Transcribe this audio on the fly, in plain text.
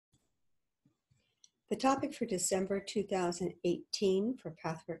The topic for December 2018 for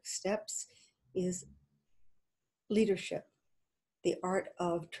Pathwork Steps is leadership, the art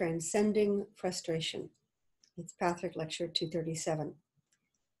of transcending frustration. It's Pathwork Lecture 237.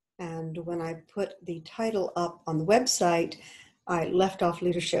 And when I put the title up on the website, I left off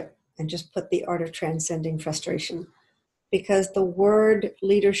leadership and just put the art of transcending frustration. Because the word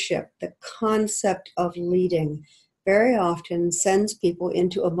leadership, the concept of leading, very often sends people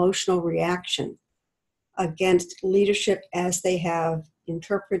into emotional reaction against leadership as they have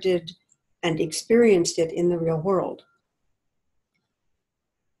interpreted and experienced it in the real world.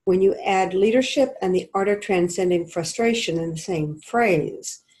 When you add leadership and the art of transcending frustration in the same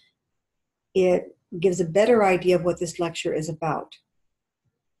phrase, it gives a better idea of what this lecture is about.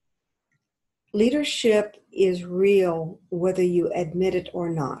 Leadership is real whether you admit it or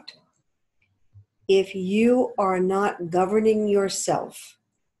not. If you are not governing yourself,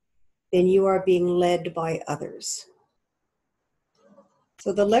 then you are being led by others.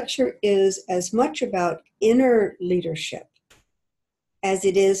 So the lecture is as much about inner leadership as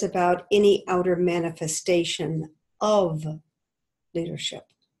it is about any outer manifestation of leadership.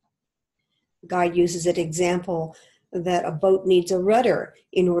 Guy uses an example that a boat needs a rudder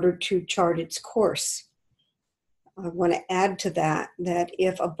in order to chart its course. I want to add to that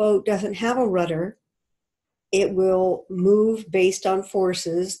if a boat doesn't have a rudder, it will move based on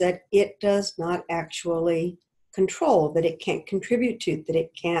forces that it does not actually control, that it can't contribute to, that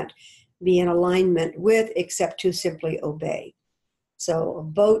it can't be in alignment with, except to simply obey. So a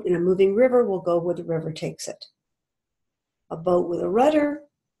boat in a moving river will go where the river takes it. A boat with a rudder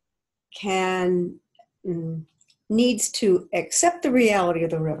needs to accept the reality of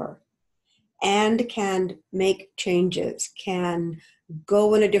the river and can make changes, can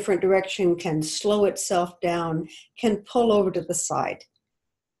go in a different direction, can slow itself down, can pull over to the side.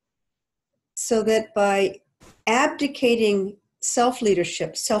 So that by abdicating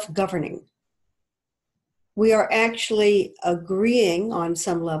self-leadership, self-governing, we are actually agreeing on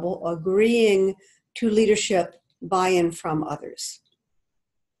some level, agreeing to leadership buy-in from others.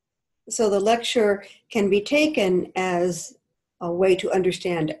 So the lecture can be taken as a way to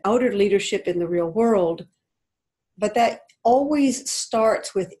understand outer leadership in the real world, but that always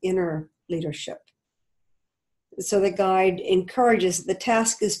starts with inner leadership. So the guide encourages the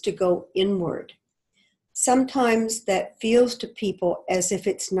task is to go inward. Sometimes that feels to people as if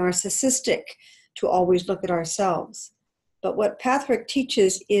it's narcissistic to always look at ourselves. But what Pathwork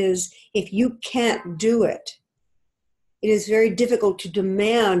teaches is if you can't do it, it is very difficult to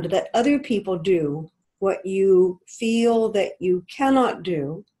demand that other people do what you feel that you cannot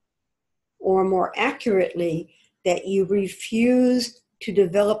do, or more accurately, that you refuse to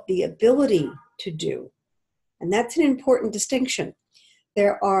develop the ability to do. And that's an important distinction.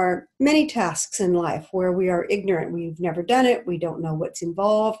 There are many tasks in life where we are ignorant. We've never done it. We don't know what's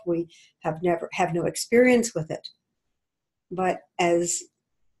involved. We have no experience with it. But as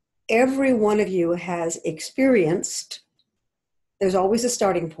every one of you has experienced, there's always a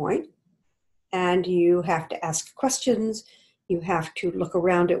starting point, and you have to ask questions. You have to look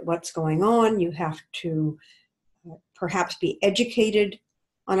around at what's going on. You have to perhaps be educated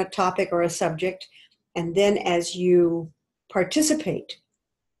on a topic or a subject. And then as you participate,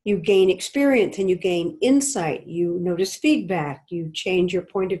 you gain experience and you gain insight. You notice feedback. You change your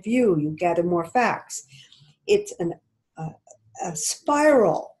point of view. You gather more facts. It's a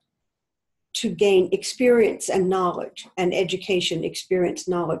spiral to gain experience and knowledge and education, experience,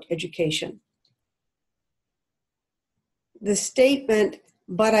 knowledge, education. The statement,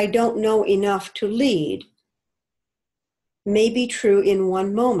 "but I don't know enough to lead," may be true in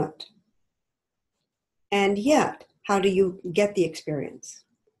one moment. And yet, how do you get the experience?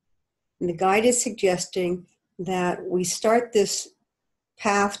 And the guide is suggesting that we start this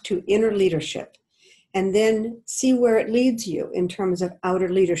path to inner leadership and then see where it leads you in terms of outer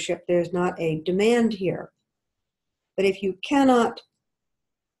leadership. There's not a demand here. But if you cannot,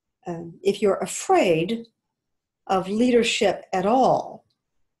 if you're afraid of leadership at all,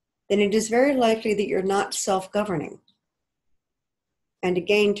 then it is very likely that you're not self-governing. And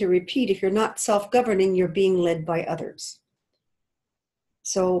again, to repeat, if you're not self-governing, you're being led by others.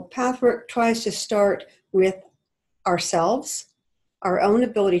 So Pathwork tries to start with ourselves, our own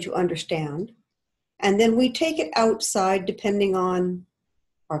ability to understand, and then we take it outside depending on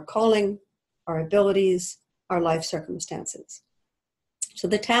our calling, our abilities, our life circumstances. So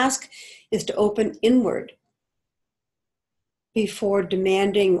the task is to open inward before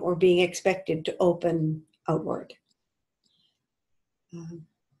demanding or being expected to open outward.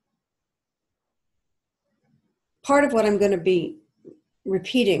 Part of what I'm going to be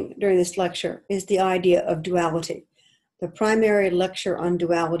repeating during this lecture is the idea of duality. The primary lecture on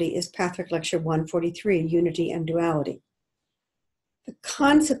duality is Patrick Lecture 143, Unity and Duality. The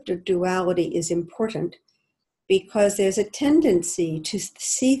concept of duality is important because there's a tendency to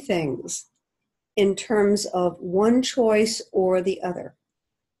see things in terms of one choice or the other.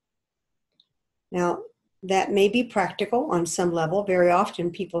 Now, that may be practical on some level. Very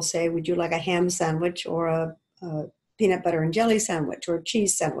often people say, would you like a ham sandwich or a peanut butter and jelly sandwich or a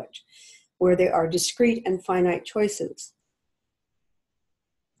cheese sandwich, where there are discrete and finite choices.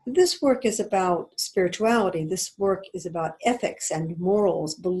 This work is about spirituality. This work is about ethics and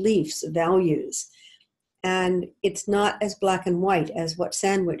morals, beliefs, values. And it's not as black and white as what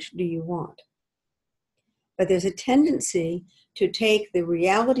sandwich do you want. But there's a tendency to take the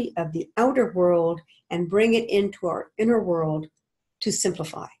reality of the outer world and bring it into our inner world to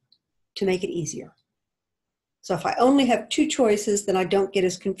simplify, to make it easier. So if I only have two choices, then I don't get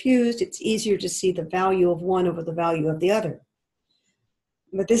as confused. It's easier to see the value of one over the value of the other.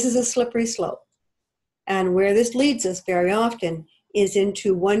 But this is a slippery slope. And where this leads us very often is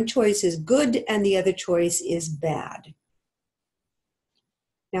into one choice is good and the other choice is bad.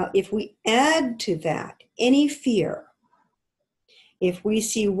 Now, if we add to that any fear, if we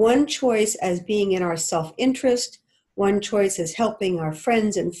see one choice as being in our self-interest, one choice as helping our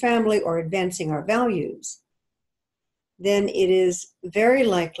friends and family or advancing our values, then it is very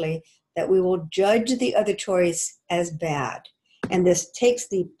likely that we will judge the other choice as bad. And this takes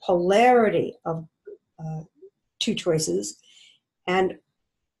the polarity of two choices and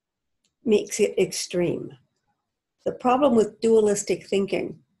makes it extreme. The problem with dualistic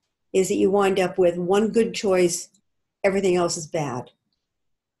thinking is that you wind up with one good choice, everything else is bad.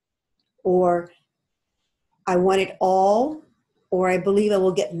 Or I want it all, or I believe I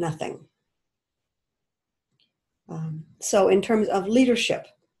will get nothing. So in terms of leadership,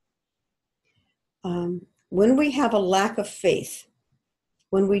 when we have a lack of faith,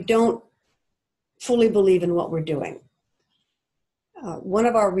 when we don't fully believe in what we're doing, one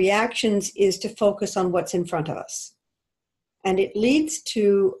of our reactions is to focus on what's in front of us. And it leads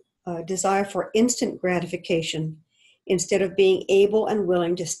to a desire for instant gratification instead of being able and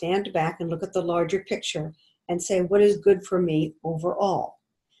willing to stand back and look at the larger picture and say, what is good for me overall?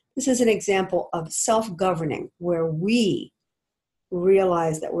 This is an example of self-governing, where we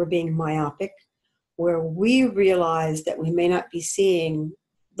realize that we're being myopic, where we realize that we may not be seeing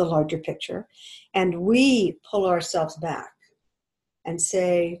the larger picture, and we pull ourselves back and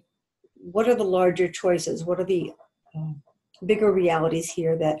say, what are the larger choices? What are the bigger realities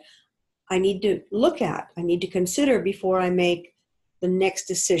here that I need to look at, I need to consider before I make the next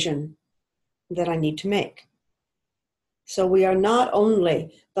decision that I need to make? So we are not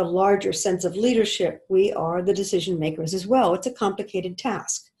only the larger sense of leadership, we are the decision makers as well. It's a complicated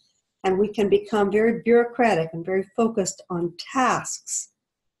task. And we can become very bureaucratic and very focused on tasks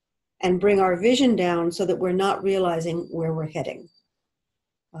and bring our vision down so that we're not realizing where we're heading.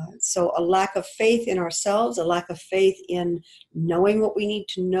 So a lack of faith in ourselves, a lack of faith in knowing what we need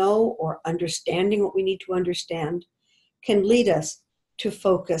to know or understanding what we need to understand can lead us to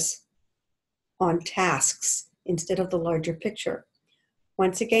focus on tasks instead of the larger picture.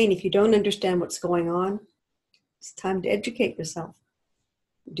 Once again, if you don't understand what's going on, it's time to educate yourself.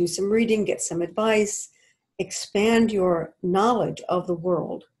 Do some reading, get some advice, expand your knowledge of the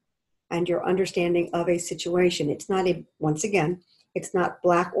world and your understanding of a situation. It's not once again, it's not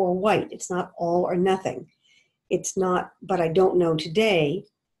black or white. It's not all or nothing. It's not, but I don't know today,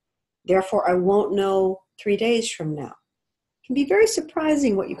 therefore I won't know 3 days from now. It can be very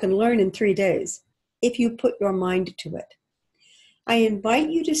surprising what you can learn in 3 days if you put your mind to it. I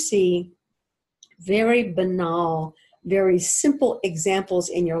invite you to see very banal, very simple examples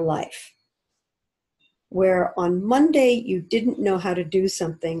in your life where on Monday you didn't know how to do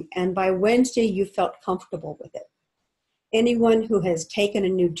something and by Wednesday you felt comfortable with it. Anyone who has taken a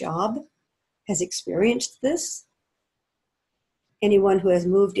new job has experienced this. Anyone who has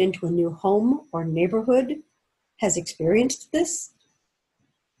moved into a new home or neighborhood has experienced this.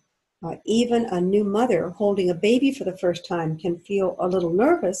 Even a new mother holding a baby for the first time can feel a little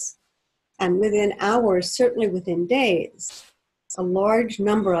nervous, and within hours, certainly within days, a large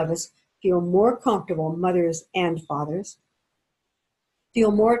number of us feel more comfortable, mothers and fathers,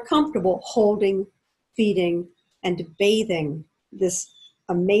 feel more comfortable holding, feeding, and bathing this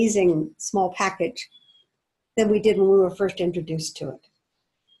amazing small package than we did when we were first introduced to it.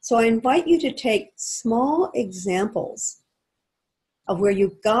 So I invite you to take small examples of where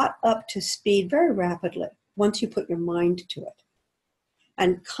you got up to speed very rapidly once you put your mind to it,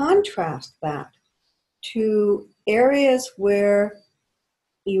 and contrast that to areas where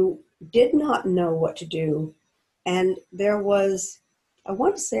You did not know what to do. And there was, I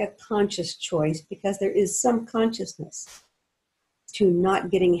want to say, a conscious choice, because there is some consciousness to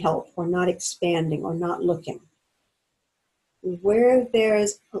not getting help or not expanding or not looking. Where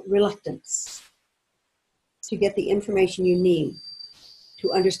there's reluctance to get the information you need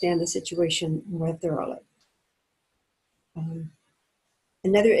to understand the situation more thoroughly.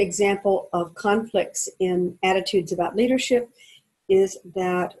 Another example of conflicts in attitudes about leadership is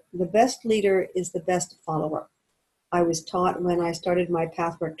that the best leader is the best follower. I was taught when I started my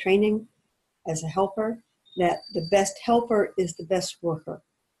pathwork training as a helper that the best helper is the best worker.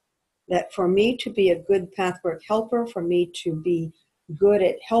 That for me to be a good pathwork helper, for me to be good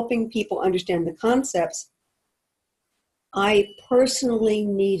at helping people understand the concepts, I personally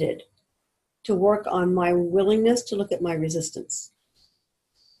needed to work on my willingness to look at my resistance,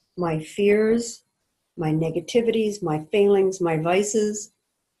 my fears, my negativities, my failings, my vices,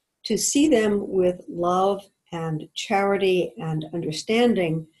 to see them with love and charity and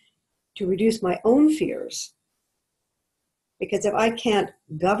understanding, to reduce my own fears. Because if I can't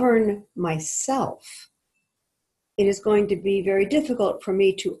govern myself, it is going to be very difficult for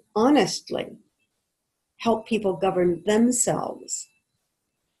me to honestly help people govern themselves.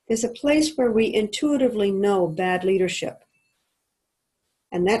 There's a place where we intuitively know bad leadership.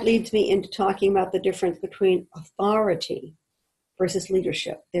 And that leads me into talking about the difference between authority versus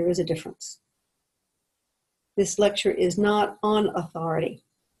leadership. There is a difference. This lecture is not on authority.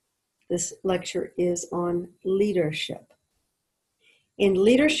 This lecture is on leadership. In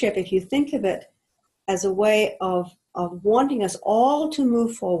leadership, if you think of it as a way of wanting us all to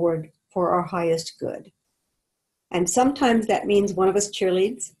move forward for our highest good. And sometimes that means one of us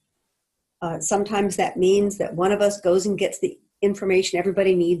cheerleads. Sometimes that means that one of us goes and gets the information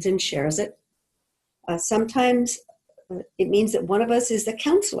everybody needs and shares it. Sometimes it means that one of us is the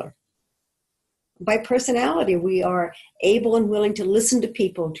counselor. By personality, we are able and willing to listen to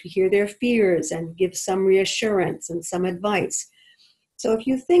people, to hear their fears and give some reassurance and some advice. So if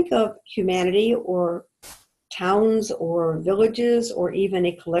you think of humanity or towns or villages or even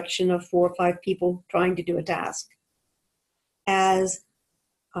a collection of 4 or 5 people trying to do a task as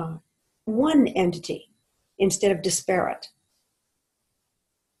one entity instead of disparate,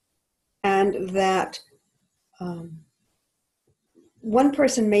 and that one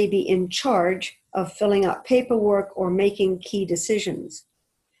person may be in charge of filling out paperwork or making key decisions.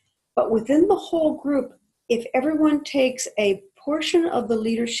 But within the whole group, if everyone takes a portion of the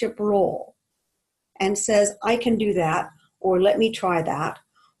leadership role and says, I can do that, or let me try that,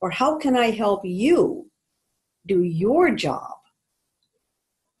 or how can I help you do your job,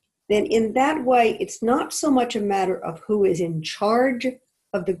 then in that way, it's not so much a matter of who is in charge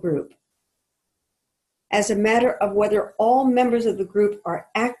of the group as a matter of whether all members of the group are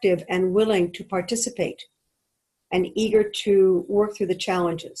active and willing to participate and eager to work through the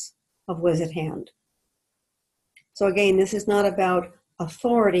challenges of what is at hand. So again, this is not about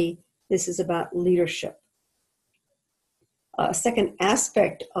authority, this is about leadership. A second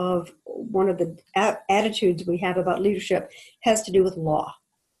aspect of one of the attitudes we have about leadership has to do with law.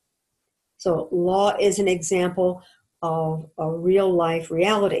 So law is an example of a real life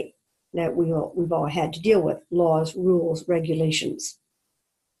reality that we've all had to deal with: laws, rules, regulations.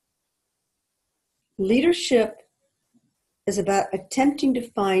 Leadership is about attempting to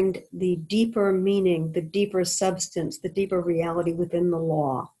find the deeper meaning, the deeper substance, the deeper reality within the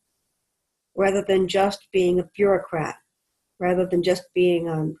law, rather than just being a bureaucrat, rather than just being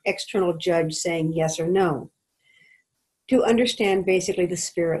an external judge saying yes or no, to understand basically the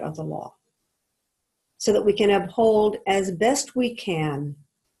spirit of the law, so that we can uphold as best we can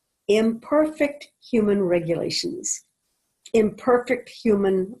imperfect human regulations, imperfect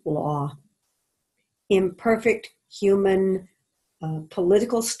human law, imperfect human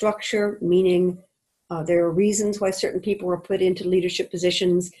political structure, meaning there are reasons why certain people are put into leadership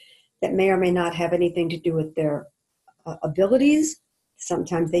positions that may or may not have anything to do with their abilities.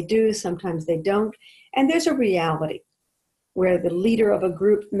 Sometimes they do, sometimes they don't. And there's a reality where the leader of a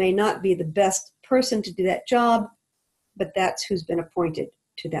group may not be the best person to do that job, but that's who's been appointed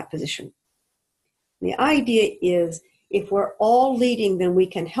to that position. The idea is, if we're all leading, then we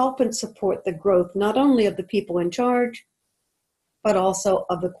can help and support the growth not only of the people in charge, but also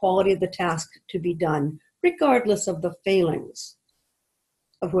of the quality of the task to be done, regardless of the failings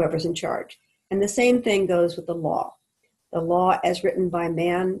of whoever's in charge. And the same thing goes with the law. The law as written by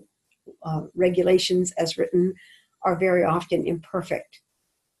man, regulations as written, are very often imperfect.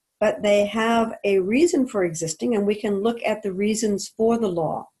 But they have a reason for existing, and we can look at the reasons for the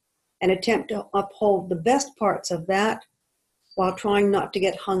law and attempt to uphold the best parts of that while trying not to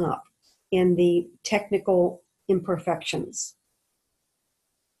get hung up in the technical imperfections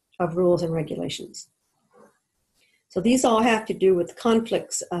of rules and regulations. So these all have to do with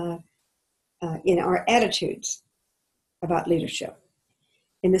conflicts in our attitudes about leadership.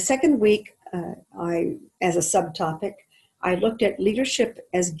 In the second week, as a subtopic, I looked at leadership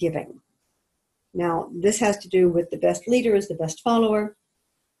as giving. Now, this has to do with the best leader is the best follower,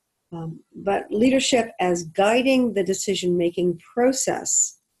 but leadership as guiding the decision-making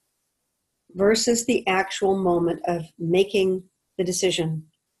process versus the actual moment of making the decision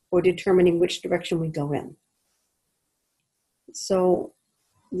or determining which direction we go in. So,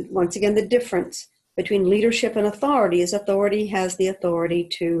 once again, the difference between leadership and authority is authority has the authority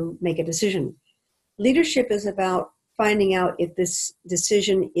to make a decision. Leadership is about finding out if this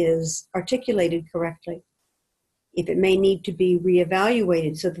decision is articulated correctly, if it may need to be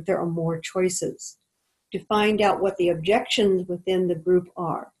reevaluated so that there are more choices, to find out what the objections within the group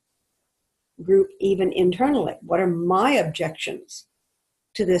are. Group even internally. What are my objections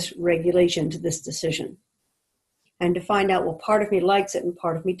to this regulation, to this decision? And to find out, well, part of me likes it and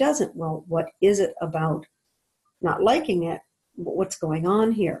part of me doesn't. Well, what is it about not liking it? What's going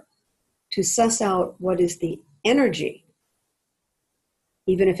on here? To suss out what is the energy,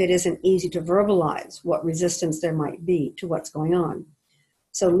 even if it isn't easy to verbalize what resistance there might be to what's going on.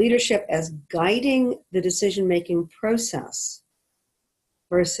 So leadership as guiding the decision-making process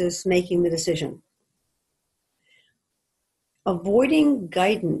versus making the decision. Avoiding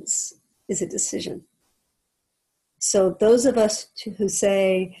guidance is a decision. So those of us who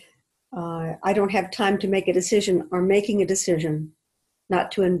say, I don't have time to make a decision, are making a decision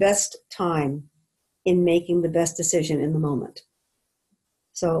not to invest time in making the best decision in the moment.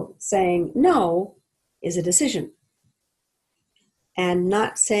 So saying no is a decision. And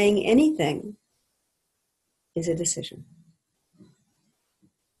not saying anything is a decision.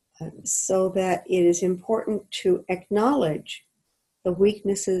 So that it is important to acknowledge the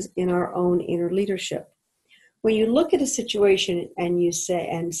weaknesses in our own inner leadership. When you look at a situation and you say,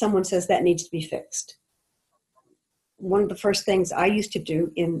 and someone says that needs to be fixed, one of the first things I used to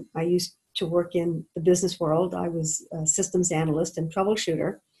do I used to work in the business world. I was a systems analyst and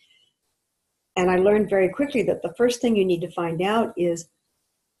troubleshooter. And I learned very quickly that the first thing you need to find out is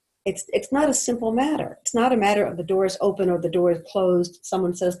it's not a simple matter. It's not a matter of the door is open or the door is closed.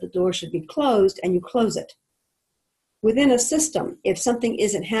 Someone says the door should be closed and you close it. Within a system, if something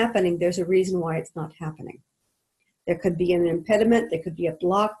isn't happening, there's a reason why it's not happening. There could be an impediment, there could be a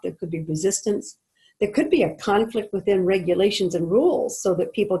block, there could be resistance. There could be a conflict within regulations and rules so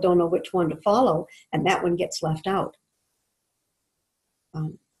that people don't know which one to follow, and that one gets left out.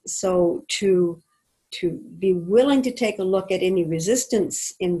 So to be willing to take a look at any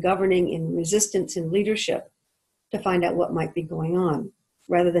resistance in governing, in resistance in leadership, to find out what might be going on,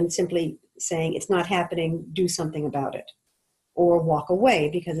 rather than simply saying it's not happening, do something about it, or walk away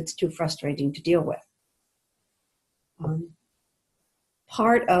because it's too frustrating to deal with.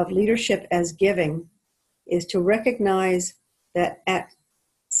 Part of leadership as giving is to recognize that at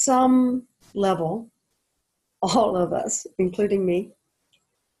some level, all of us, including me,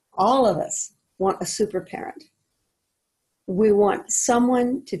 all of us want a super parent. We want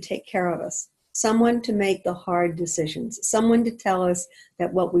someone to take care of us, someone to make the hard decisions, someone to tell us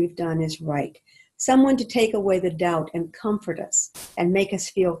that what we've done is right, someone to take away the doubt and comfort us and make us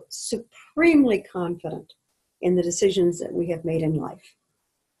feel supremely confident in the decisions that we have made in life.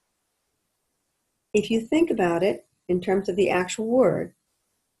 If you think about it in terms of the actual word,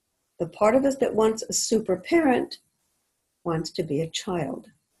 the part of us that wants a super parent wants to be a child.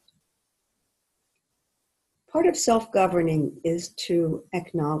 Part of self-governing is to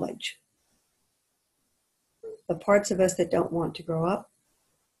acknowledge the parts of us that don't want to grow up,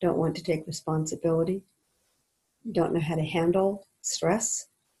 don't want to take responsibility, don't know how to handle stress,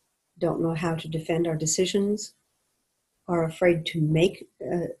 don't know how to defend our decisions, are afraid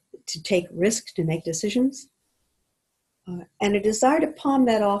to take risks, to make decisions, and a desire to palm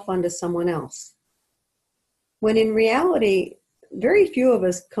that off onto someone else. When in reality, very few of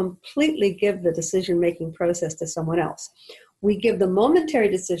us completely give the decision-making process to someone else. We give the momentary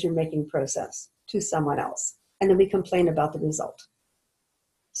decision-making process to someone else, and then we complain about the result.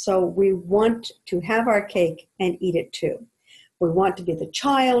 So we want to have our cake and eat it too. We want to be the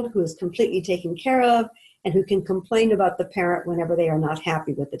child who is completely taken care of and who can complain about the parent whenever they are not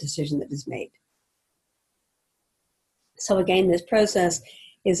happy with the decision that is made. So again, this process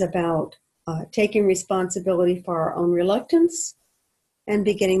is about taking responsibility for our own reluctance and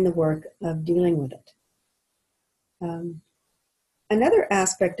beginning the work of dealing with it. Another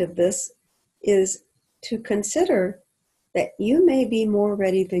aspect of this is to consider that you may be more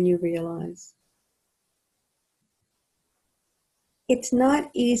ready than you realize. It's not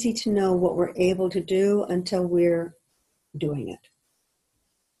easy to know what we're able to do until we're doing it.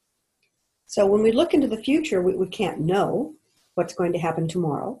 So when we look into the future, we can't know what's going to happen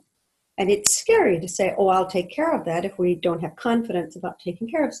tomorrow. And it's scary to say, oh, I'll take care of that if we don't have confidence about taking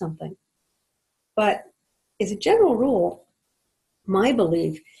care of something. But as a general rule, my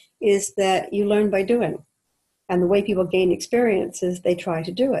belief is that you learn by doing. And the way people gain experience is they try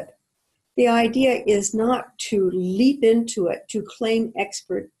to do it. The idea is not to leap into it, to claim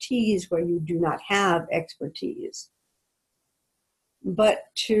expertise where you do not have expertise, but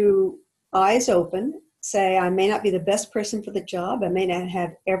to eyes open, say, I may not be the best person for the job. I may not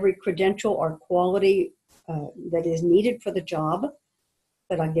have every credential or quality that is needed for the job,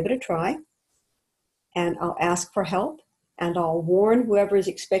 but I'll give it a try. And I'll ask for help. And I'll warn whoever is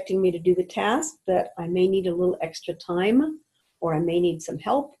expecting me to do the task that I may need a little extra time, or I may need some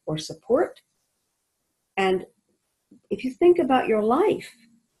help or support. And if you think about your life,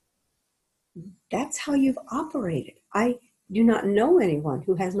 that's how you've operated. I do not know anyone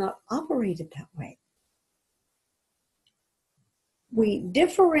who has not operated that way. We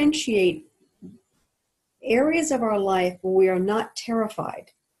differentiate areas of our life where we are not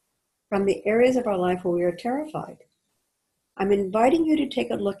terrified from the areas of our life where we are terrified. I'm inviting you to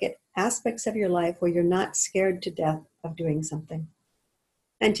take a look at aspects of your life where you're not scared to death of doing something,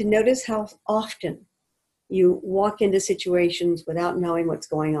 and to notice how often you walk into situations without knowing what's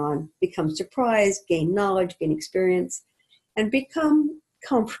going on, become surprised, gain knowledge, gain experience, and become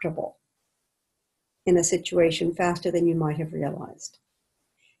comfortable in a situation faster than you might have realized.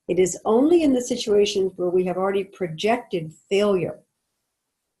 It is only in the situations where we have already projected failure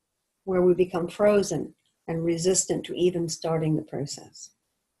where we become frozen and resistant to even starting the process.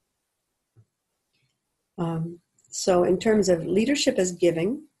 So in terms of leadership as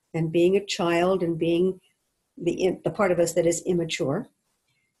giving and being a child and being the part of us that is immature,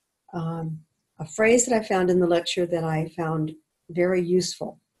 a phrase that I found in the lecture that I found very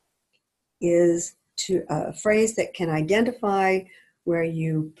useful is a phrase that can identify where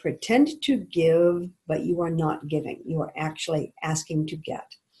you pretend to give, but you are not giving. You are actually asking to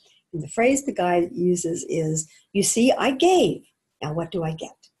get. And the phrase the guy uses is, you see, I gave. Now what do I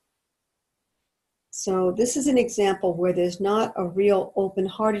get? So this is an example where there's not a real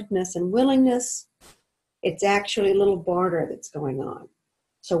open-heartedness and willingness. It's actually a little barter that's going on.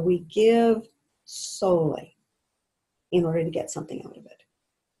 So we give solely in order to get something out of it.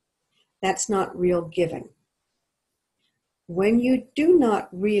 That's not real giving. When you do not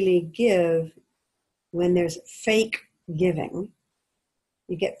really give, when there's fake giving,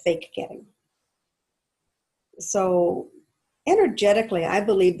 you get fake getting. So energetically, I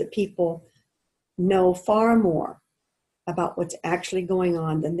believe that people know far more about what's actually going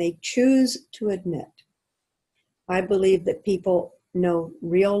on than they choose to admit. I believe that people know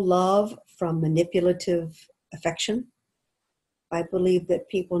real love from manipulative affection. I believe that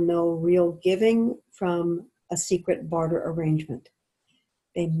people know real giving from a secret barter arrangement.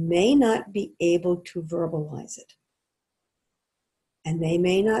 They may not be able to verbalize it. And they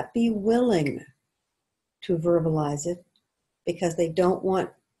may not be willing to verbalize it because they don't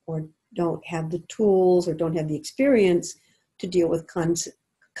want or don't have the tools or don't have the experience to deal with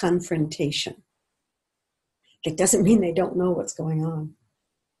confrontation. It doesn't mean they don't know what's going on.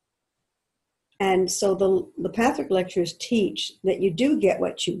 And so the Patrick lectures teach that you do get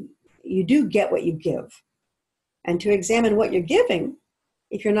what you give, and to examine what you're giving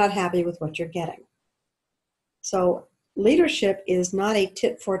if you're not happy with what you're getting. So leadership is not a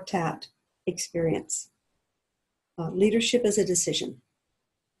tit for tat experience. Leadership is a decision.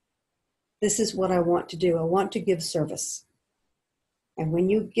 This is what I want to do. I want to give service. And when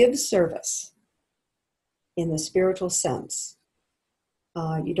you give service in the spiritual sense,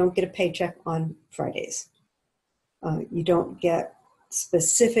 you don't get a paycheck on Fridays. You don't get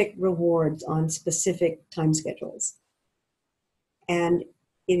specific rewards on specific time schedules. And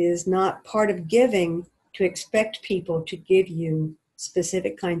it is not part of giving to expect people to give you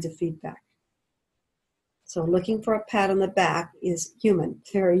specific kinds of feedback. So looking for a pat on the back is human,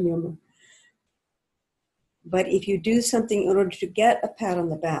 very human. But if you do something in order to get a pat on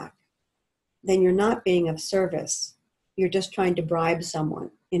the back, then you're not being of service. You're just trying to bribe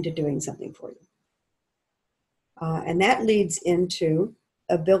someone into doing something for you. And that leads into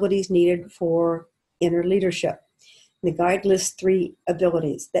abilities needed for inner leadership. The guide lists 3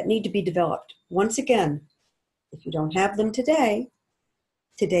 abilities that need to be developed. Once again, if you don't have them today,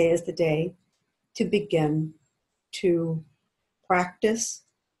 today is the day to begin to practice,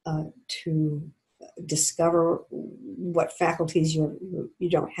 to discover what faculties you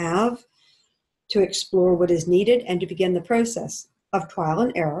don't have, to explore what is needed, and to begin the process of trial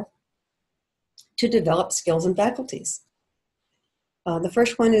and error to develop skills and faculties. The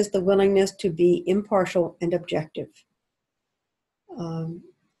first one is the willingness to be impartial and objective.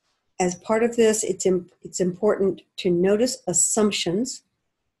 As part of this, it's important to notice assumptions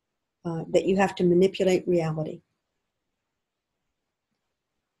that you have to manipulate reality.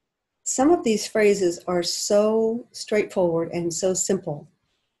 Some of these phrases are so straightforward and so simple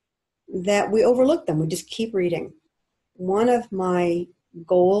that we overlook them. We just keep reading. One of my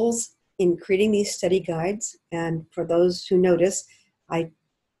goals in creating these study guides, and for those who notice, I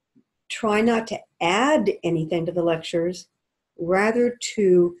try not to add anything to the lectures, rather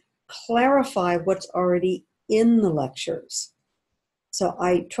to clarify what's already in the lectures. So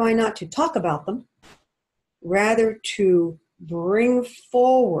I try not to talk about them, rather to bring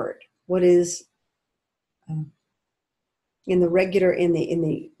forward what is in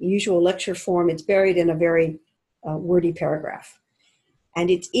the usual lecture form. It's buried in a very wordy paragraph. And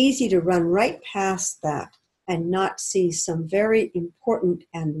it's easy to run right past that and not see some very important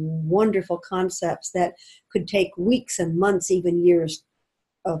and wonderful concepts that could take weeks and months, even years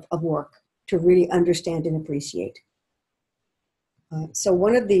of work to really understand and appreciate. So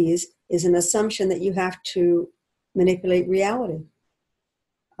one of these is an assumption that you have to manipulate reality.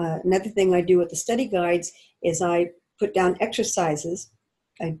 Another thing I do with the study guides is I put down exercises.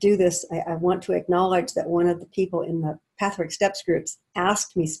 I do this, I want to acknowledge that one of the people in the Pathwork Steps groups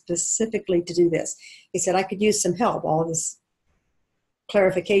asked me specifically to do this. He said, I could use some help. All this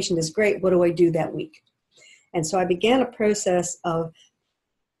clarification is great. What do I do that week? And so I began a process of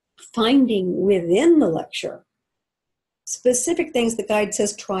finding within the lecture specific things the guide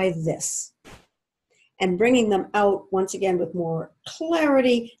says, try this. And bringing them out once again with more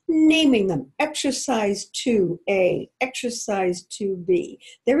clarity, naming them. Exercise 2A, exercise 2B.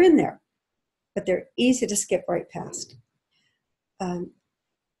 They're in there, but they're easy to skip right past. In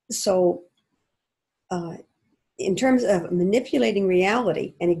terms of manipulating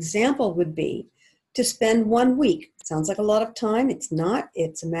reality, an example would be to spend 1 week. It sounds like a lot of time. It's not.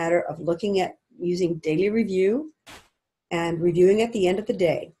 It's a matter of looking at using daily review and reviewing at the end of the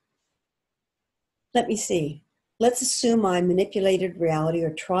day. Let me see. Let's assume I manipulated reality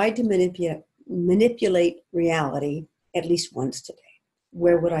or tried to manipulate reality at least once today.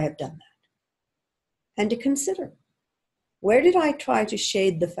 Where would I have done that? And to consider, where did I try to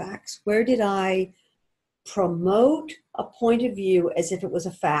shade the facts? Where did I promote a point of view as if it was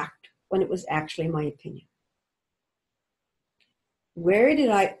a fact when it was actually my opinion? Where did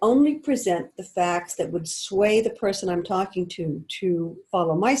I only present the facts that would sway the person I'm talking to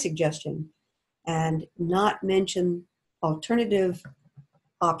follow my suggestion, and not mention alternative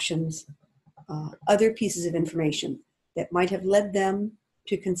options, other pieces of information that might have led them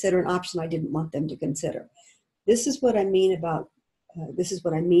to consider an option I didn't want them to consider? This is what I mean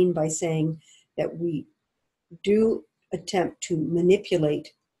by saying that we do attempt to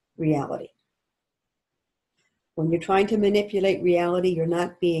manipulate reality. When you're trying to manipulate reality, you're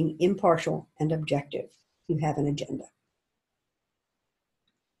not being impartial and objective. You have an agenda.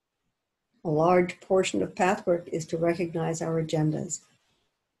 A large portion of pathwork is to recognize our agendas.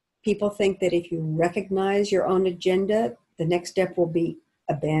 People think that if you recognize your own agenda, the next step will be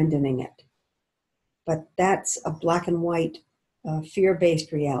abandoning it. But that's a black and white,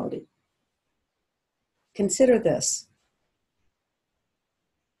 fear-based reality. Consider this.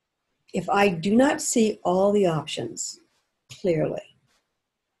 If I do not see all the options clearly,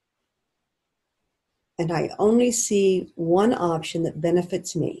 and I only see one option that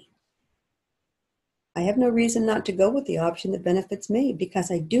benefits me, I have no reason not to go with the option that benefits me, because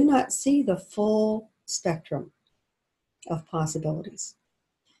I do not see the full spectrum of possibilities.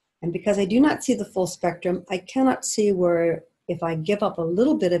 And because I do not see the full spectrum, I cannot see where, if I give up a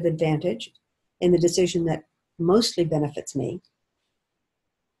little bit of advantage in the decision that mostly benefits me,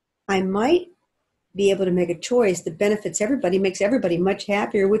 I might be able to make a choice that benefits everybody, makes everybody much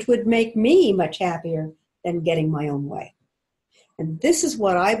happier, which would make me much happier than getting my own way. And this is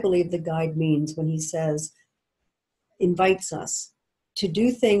what I believe the guide means when he says, invites us to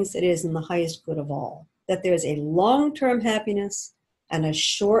do things that is in the highest good of all, that there's a long-term happiness and a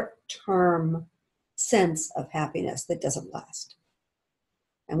short-term sense of happiness that doesn't last.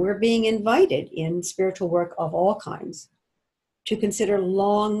 And we're being invited in spiritual work of all kinds to consider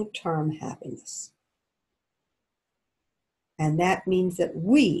long-term happiness. And that means that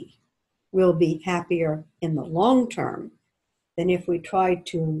we will be happier in the long term than if we try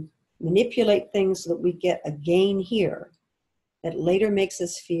to manipulate things so that we get a gain here that later makes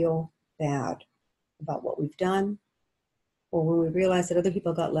us feel bad about what we've done, or when we realize that other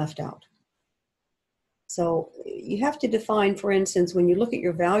people got left out. So you have to define, for instance, when you look at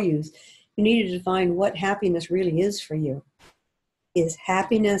your values, you need to define what happiness really is for you. Is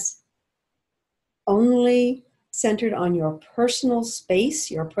happiness only centered on your personal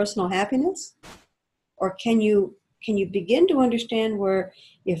space, your personal happiness? Or can you begin to understand where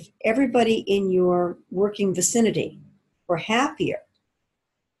if everybody in your working vicinity were happier,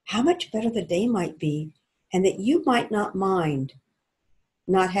 how much better the day might be, and that you might not mind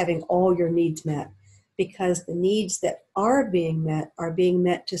not having all your needs met, because the needs that are being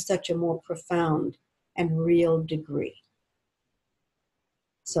met to such a more profound and real degree.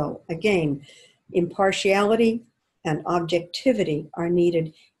 So again, impartiality and objectivity are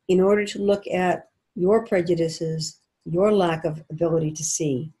needed in order to look at your prejudices, your lack of ability to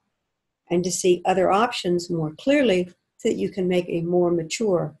see, and to see other options more clearly so that you can make a more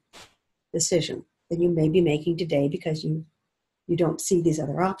mature decision than you may be making today because you don't see these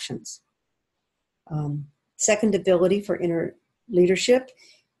other options. Second ability for inner leadership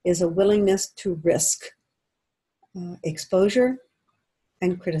is a willingness to risk exposure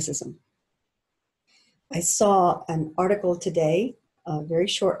and criticism. I saw an article today, a very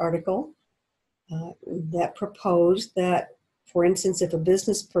short article, that proposed that, for instance, if a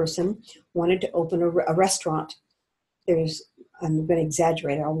business person wanted to open a restaurant, I'm going to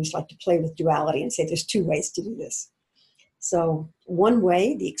exaggerate, I always like to play with duality and say there's two ways to do this. So one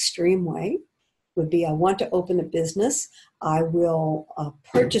way, the extreme way, would be I want to open a business. I will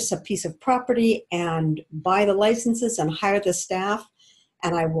purchase a piece of property and buy the licenses and hire the staff,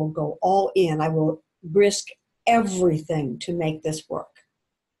 and I will go all in. I will risk everything to make this work.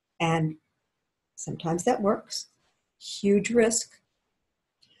 And sometimes that works. Huge risk.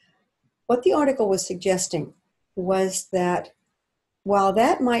 What the article was suggesting was that while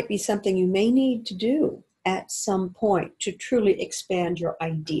that might be something you may need to do at some point to truly expand your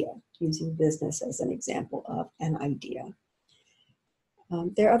idea, using business as an example of an idea,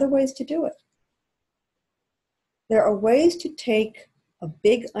 there are other ways to do it. There are ways to take a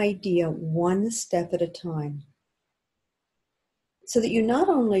big idea one step at a time, so that you not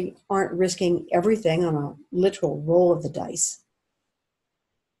only aren't risking everything on a literal roll of the dice,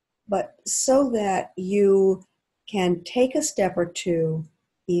 but so that you can take a step or two,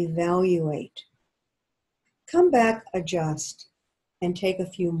 evaluate, come back, adjust, and take a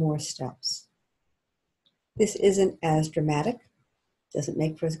few more steps. This isn't as dramatic, doesn't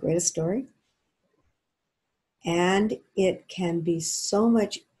make for as great a story, and it can be so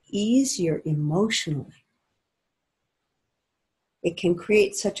much easier emotionally. It can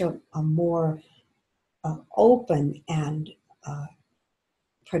create such a more open and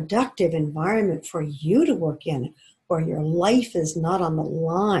productive environment for you to work in, where your life is not on the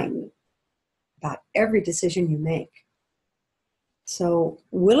line about every decision you make. So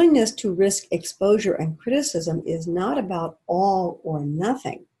willingness to risk exposure and criticism is not about all or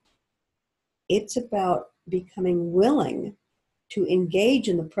nothing. It's about becoming willing to engage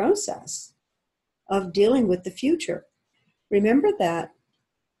in the process of dealing with the future. Remember that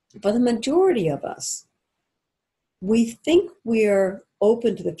for the majority of us, we think we're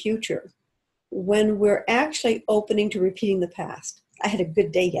open to the future when we're actually opening to repeating the past. I had a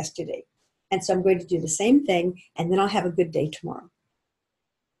good day yesterday, and so I'm going to do the same thing, and then I'll have a good day tomorrow.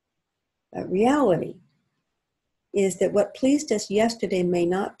 But reality is that what pleased us yesterday may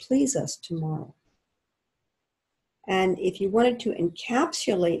not please us tomorrow. And if you wanted to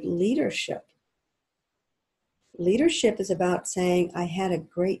encapsulate leadership, leadership is about saying, I had a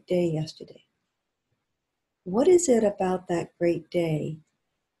great day yesterday. What is it about that great day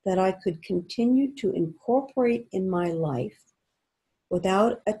that I could continue to incorporate in my life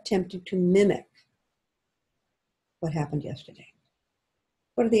without attempting to mimic what happened yesterday?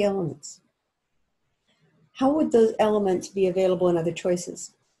 What are the elements? How would those elements be available in other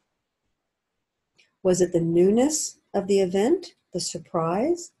choices? Was it the newness of the event, the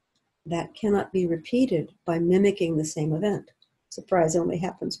surprise? That cannot be repeated by mimicking the same event. Surprise only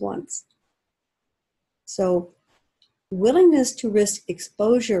happens once. So, willingness to risk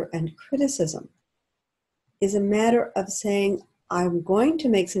exposure and criticism is a matter of saying, I'm going to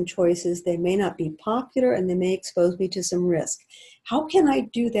make some choices. They may not be popular and they may expose me to some risk. How can I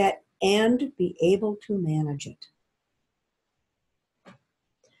do that and be able to manage it?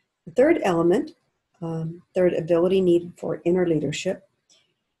 The third element, third ability needed for inner leadership,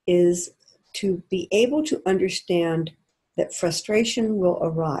 is to be able to understand that frustration will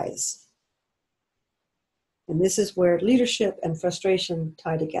arise. And this is where leadership and frustration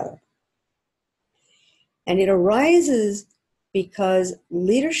tie together. And it arises because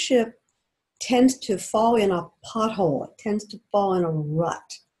leadership tends to fall in a pothole. It tends to fall in a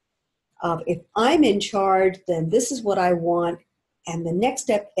rut of, if I'm in charge, then this is what I want, and the next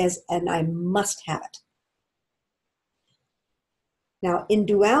step is, and I must have it. Now, in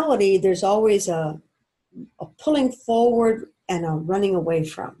duality, there's always a pulling forward and a running away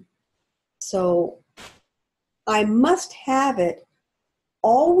from. So I must have it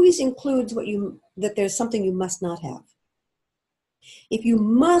always includes that there's something you must not have. If you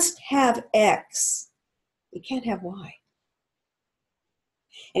must have X, you can't have Y.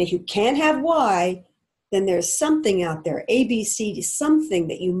 And if you can't have Y, then there's something out there, A, B, C, D, something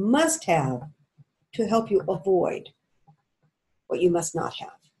that you must have to help you avoid what you must not have.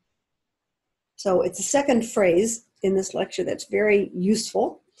 So it's a second phrase in this lecture that's very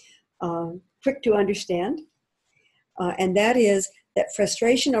useful, quick to understand. And that is that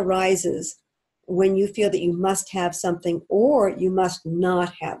frustration arises when you feel that you must have something or you must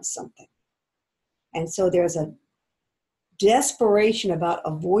not have something. And so there's a desperation about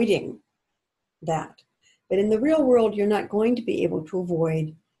avoiding that. But in the real world, you're not going to be able to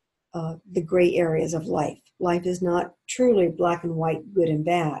avoid the gray areas of life. Life is not truly black and white, good and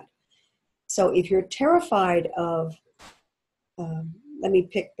bad. So if you're terrified of, let me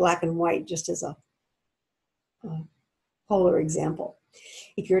pick black and white just as a polar example.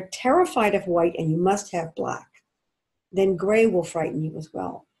 If you're terrified of white and you must have black, then gray will frighten you as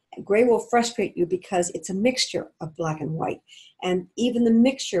well. And gray will frustrate you because it's a mixture of black and white. And even the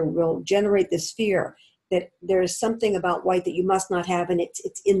mixture will generate this fear that there is something about white that you must not have, and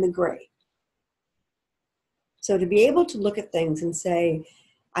it's in the gray. So to be able to look at things and say,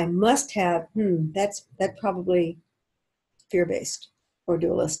 I must have, that's probably fear-based or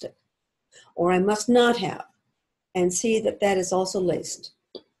dualistic. Or I must not have, and see that that is also laced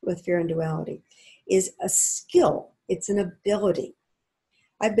with fear and duality, is a skill. It's an ability.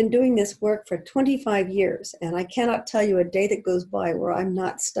 I've been doing this work for 25 years, and I cannot tell you a day that goes by where I'm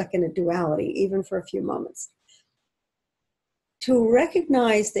not stuck in a duality, even for a few moments. To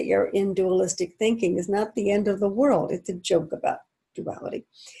recognize that you're in dualistic thinking is not the end of the world. It's a joke about duality.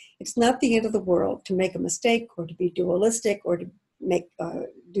 It's not the end of the world to make a mistake or to be dualistic or to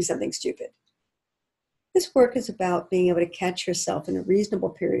do something stupid. This work is about being able to catch yourself in a reasonable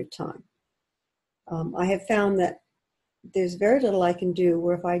period of time. I have found that there's very little I can do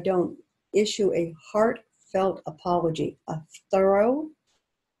where if I don't issue a heartfelt apology, a thorough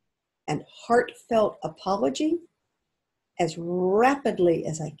and heartfelt apology as rapidly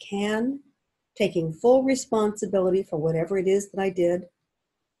as I can, taking full responsibility for whatever it is that I did,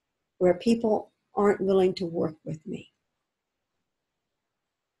 where people aren't willing to work with me.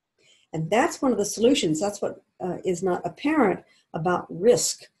 And that's one of the solutions. That's what is not apparent about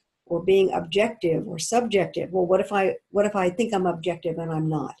risk or being objective or subjective. Well, what if I think I'm objective and I'm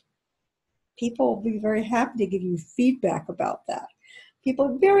not? People will be very happy to give you feedback about that. People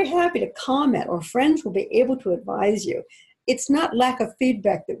are very happy to comment, or friends will be able to advise you. It's not lack of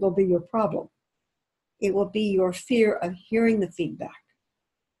feedback that will be your problem. It will be your fear of hearing the feedback.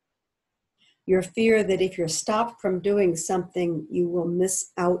 Your fear that if you're stopped from doing something, you will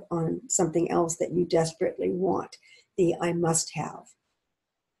miss out on something else that you desperately want, the I must have.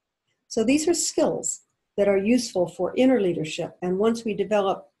 So these are skills that are useful for inner leadership. And once we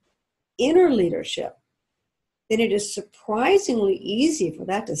develop inner leadership, then it is surprisingly easy for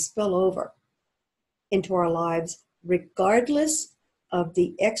that to spill over into our lives, regardless of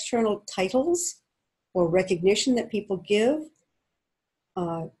the external titles or recognition that people give.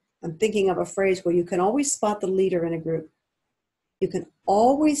 I'm thinking of a phrase where you can always spot the leader in a group. You can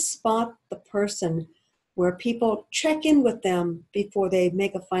always spot the person where people check in with them before they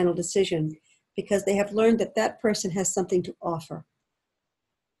make a final decision, because they have learned that that person has something to offer,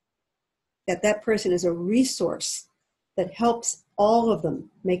 that that person is a resource that helps all of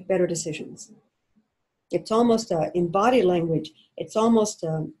them make better decisions. It's almost in body language, it's almost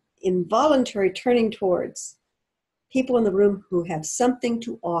involuntary turning towards people in the room who have something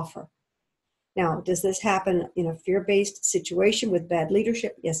to offer. Now, does this happen in a fear-based situation with bad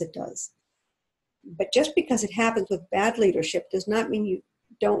leadership? Yes, it does. But just because it happens with bad leadership does not mean you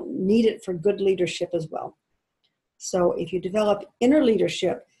don't need it for good leadership as well. So if you develop inner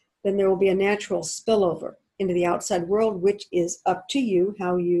leadership, then there will be a natural spillover into the outside world, which is up to you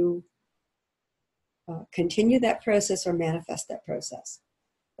how you continue that process or manifest that process.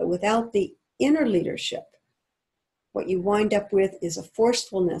 But without the inner leadership, what you wind up with is a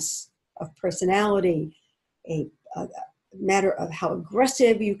forcefulness of personality, a matter of how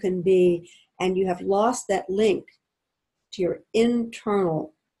aggressive you can be, and you have lost that link to your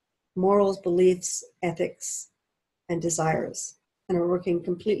internal morals, beliefs, ethics, and desires. and are working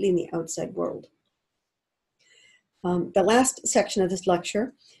completely in the outside world. The last section of this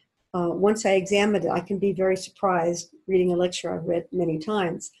lecture, once I examined it, I can be very surprised reading a lecture I've read many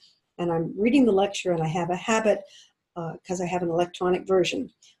times. And I'm reading the lecture and I have a habit, because I have an electronic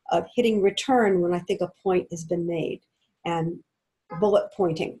version, of hitting return when I think a point has been made, and bullet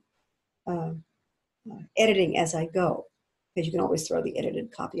pointing, editing as I go, because you can always throw the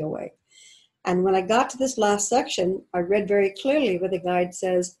edited copy away. And when I got to this last section, I read very clearly where the guide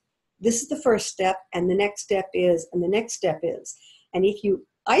says, this is the first step, and the next step is, and the next step is. And if you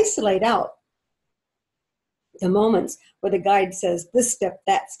isolate out the moments where the guide says this step,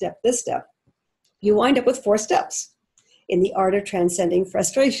 that step, this step, you wind up with 4 steps in the art of transcending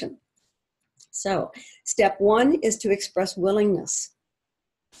frustration. So step 1 is to express willingness.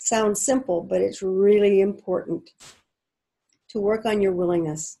 Sounds simple, but it's really important to work on your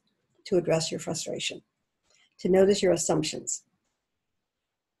willingness to address your frustration, to notice your assumptions.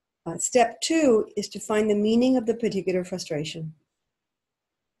 Step 2 is to find the meaning of the particular frustration.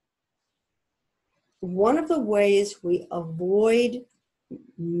 One of the ways we avoid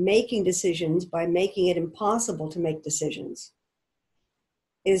making decisions by making it impossible to make decisions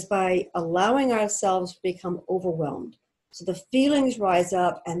is by allowing ourselves to become overwhelmed. So the feelings rise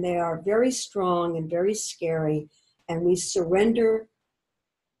up and they are very strong and very scary, and we surrender.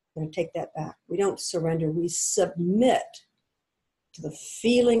 I'm going to take that back. We don't surrender, we submit to the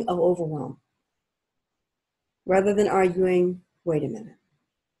feeling of overwhelm rather than arguing, wait a minute.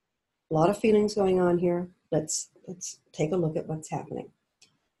 A lot of feelings going on here. Let's take a look at what's happening.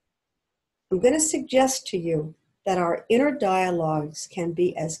 I'm going to suggest to you that our inner dialogues can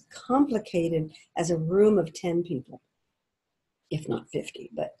be as complicated as a room of 10 people, if not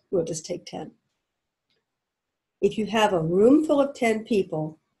 50, but we'll just take 10. If you have a room full of 10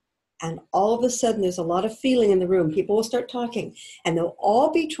 people, and all of a sudden there's a lot of feeling in the room, people will start talking, and they'll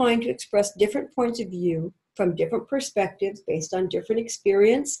all be trying to express different points of view from different perspectives based on different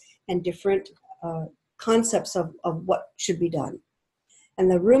experience and different concepts of what should be done. And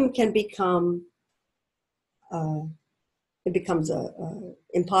the room can become, it becomes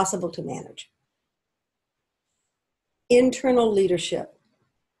impossible to manage. Internal leadership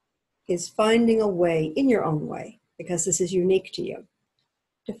is finding a way, in your own way, because this is unique to you,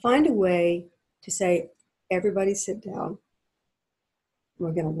 to find a way to say, everybody sit down.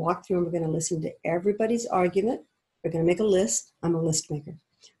 We're going to walk through and we're going to listen to everybody's argument. We're going to make a list. I'm a list maker.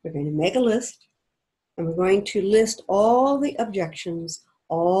 We're going to make a list, and we're going to list all the objections,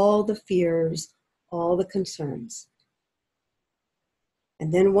 all the fears, all the concerns.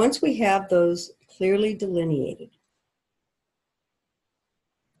 And then once we have those clearly delineated,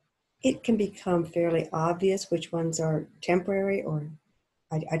 it can become fairly obvious which ones are temporary, or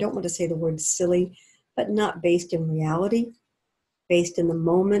I don't want to say the word silly, but not based in reality, based in the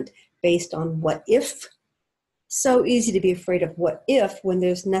moment, based on what if. So easy to be afraid of what if when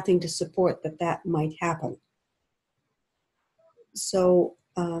there's nothing to support that might happen. So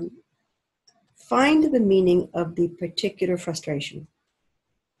find the meaning of the particular frustration.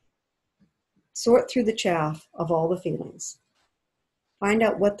 Sort through the chaff of all the feelings. Find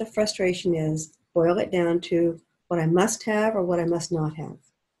out what the frustration is, boil it down to what I must have or what I must not have.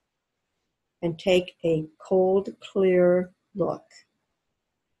 And take a cold, clear look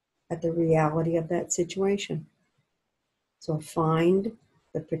at the reality of that situation. So find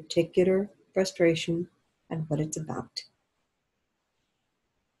the particular frustration and what it's about.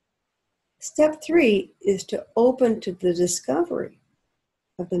 Step 3 is to open to the discovery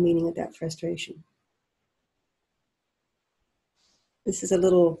of the meaning of that frustration. This is a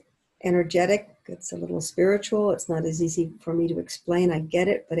little energetic, it's a little spiritual, it's not as easy for me to explain. I get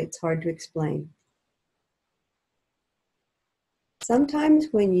it, but it's hard to explain. Sometimes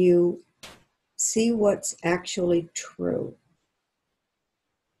when you see what's actually true,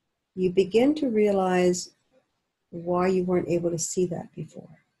 you begin to realize why you weren't able to see that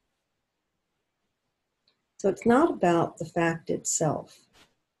before. So it's not about the fact itself.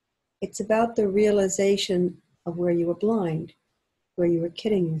 It's about the realization of where you were blind, where you were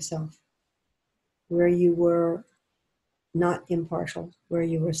kidding yourself, where you were not impartial, where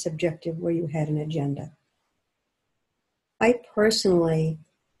you were subjective, where you had an agenda. I personally,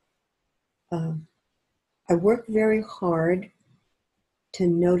 I work very hard to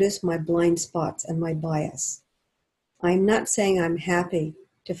notice my blind spots and my bias. I'm not saying I'm happy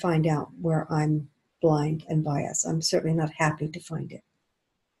to find out where I'm blind and biased. I'm certainly not happy to find it.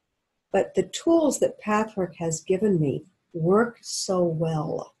 But the tools that Pathwork has given me work so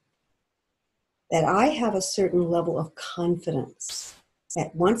well that I have a certain level of confidence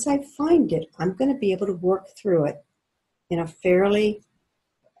that once I find it, I'm going to be able to work through it in a fairly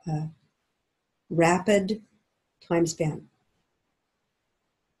rapid time span.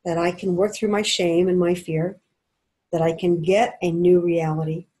 That I can work through my shame and my fear, that I can get a new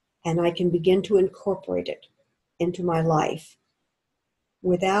reality, and I can begin to incorporate it into my life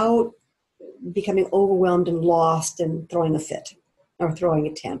without becoming overwhelmed and lost and throwing a fit or throwing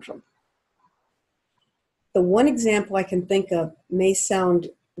a tantrum. The one example I can think of may sound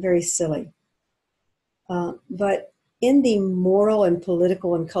very silly, but in the moral and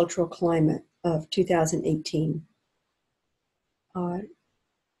political and cultural climate of 2018,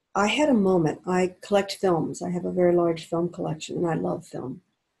 I had a moment. I collect films. I have a very large film collection, and I love film.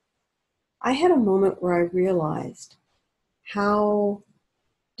 I had a moment where I realized how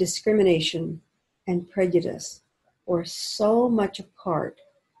discrimination and prejudice were so much a part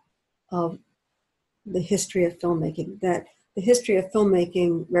of the history of filmmaking, that the history of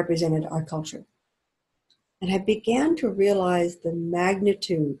filmmaking represented our culture. And I began to realize the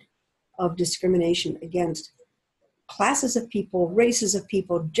magnitude of discrimination against classes of people, races of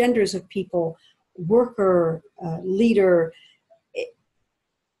people, genders of people, worker, leader,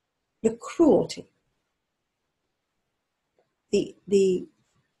 the cruelty, the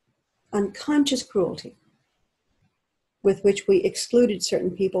unconscious cruelty with which we excluded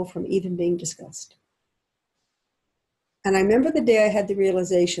certain people from even being discussed. And I remember the day I had the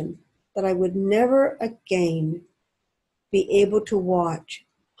realization that I would never again be able to watch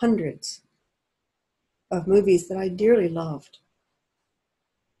hundreds of movies that I dearly loved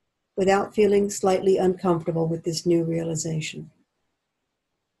without feeling slightly uncomfortable with this new realization.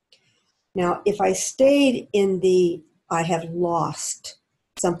 Now, if I stayed in the I have lost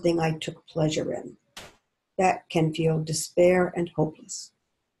something I took pleasure in, that can feel despair and hopeless.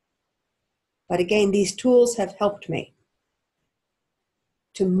 But again, these tools have helped me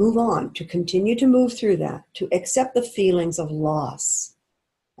to move on, to continue to move through that, to accept the feelings of loss.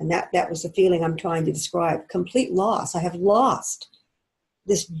 And that was the feeling I'm trying to describe, complete loss. I have lost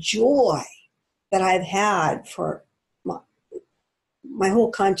this joy that I've had for my whole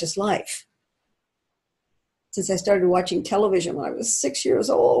conscious life. Since I started watching television when I was 6 years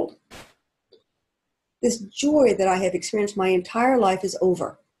old. This joy that I have experienced my entire life is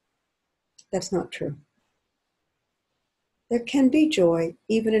over. That's not true. There can be joy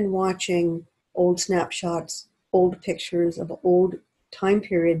even in watching old snapshots, old pictures of old time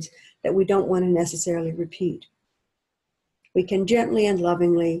periods that we don't want to necessarily repeat. We can gently and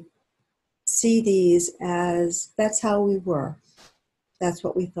lovingly see these as that's how we were. That's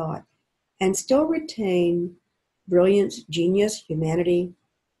what we thought. And still retain brilliance, genius, humanity,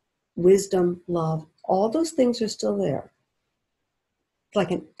 wisdom, love. All those things are still there. It's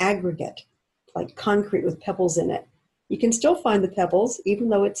like an aggregate, like concrete with pebbles in it. You can still find the pebbles, even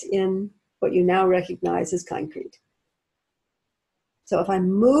though it's in what you now recognize as concrete. So if I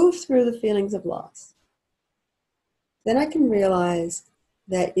move through the feelings of loss, then I can realize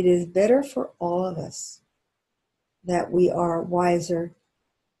that it is better for all of us that we are wiser,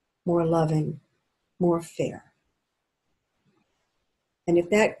 more loving, more fair. And if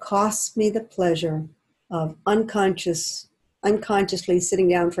that costs me the pleasure of unconsciously sitting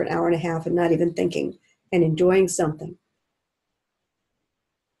down for an hour and a half and not even thinking and enjoying something,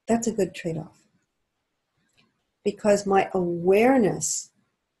 that's a good trade-off. Because my awareness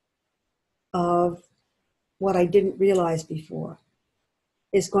of what I didn't realize before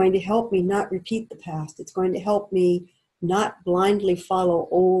is going to help me not repeat the past. It's going to help me not blindly follow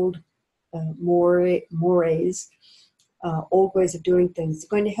old mores, old ways of doing things. It's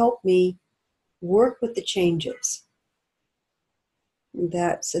going to help me work with the changes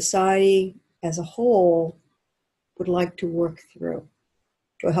that society as a whole would like to work through.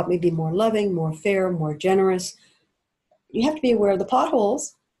 It will help me be more loving, more fair, more generous. You have to be aware of the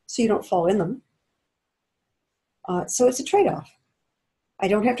potholes so you don't fall in them. So it's a trade-off. I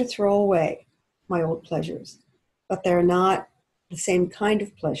don't have to throw away my old pleasures, but they're not the same kind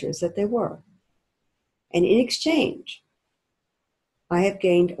of pleasures that they were. And in exchange, I have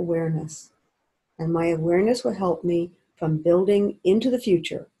gained awareness. And my awareness will help me from building into the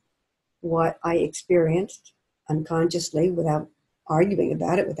future what I experienced unconsciously without arguing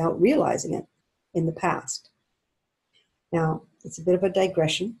about it, without realizing it in the past. Now, it's a bit of a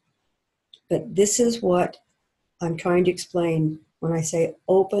digression, but this is what I'm trying to explain when I say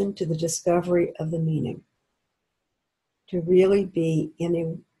open to the discovery of the meaning. To really be in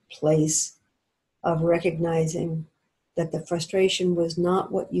a place of recognizing that the frustration was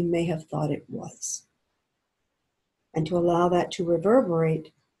not what you may have thought it was. And to allow that to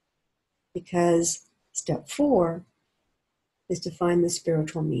reverberate, because step 4 is to find the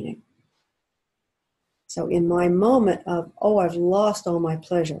spiritual meaning. So in my moment of, oh, I've lost all my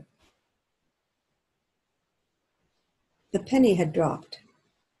pleasure, the penny had dropped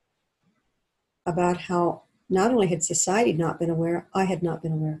about how not only had society not been aware, I had not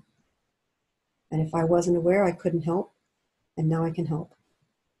been aware. And if I wasn't aware, I couldn't help. And now I can help.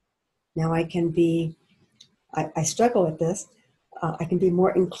 Now I can be, I struggle with this. I can be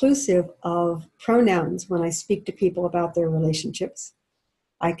more inclusive of pronouns when I speak to people about their relationships.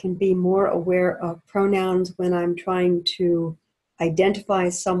 I can be more aware of pronouns when I'm trying to identify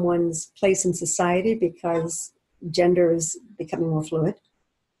someone's place in society because gender is becoming more fluid.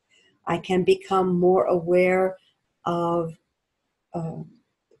 I can become more aware of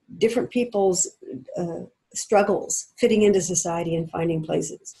different people's struggles fitting into society and finding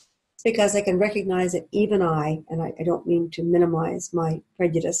places. Because I can recognize that even I, and I don't mean to minimize my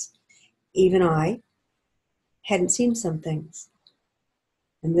prejudice, even I hadn't seen some things.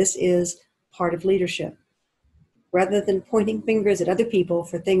 And this is part of leadership. Rather than pointing fingers at other people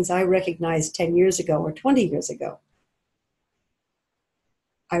for things I recognized 10 years ago or 20 years ago,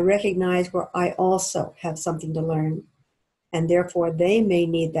 I recognize where I also have something to learn, and therefore they may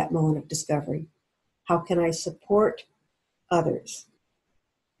need that moment of discovery. How can I support others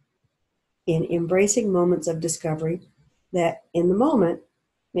in embracing moments of discovery that in the moment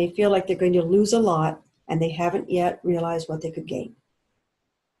may feel like they're going to lose a lot and they haven't yet realized what they could gain?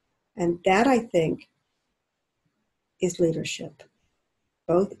 And that, I think, is leadership,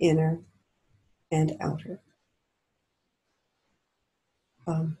 both inner and outer.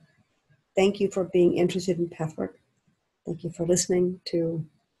 Thank you for being interested in pathwork. Thank you for listening to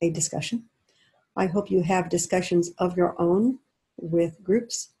a discussion. I hope you have discussions of your own with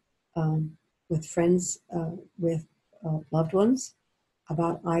groups, with friends, with loved ones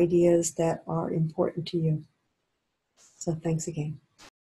about ideas that are important to you. So thanks again.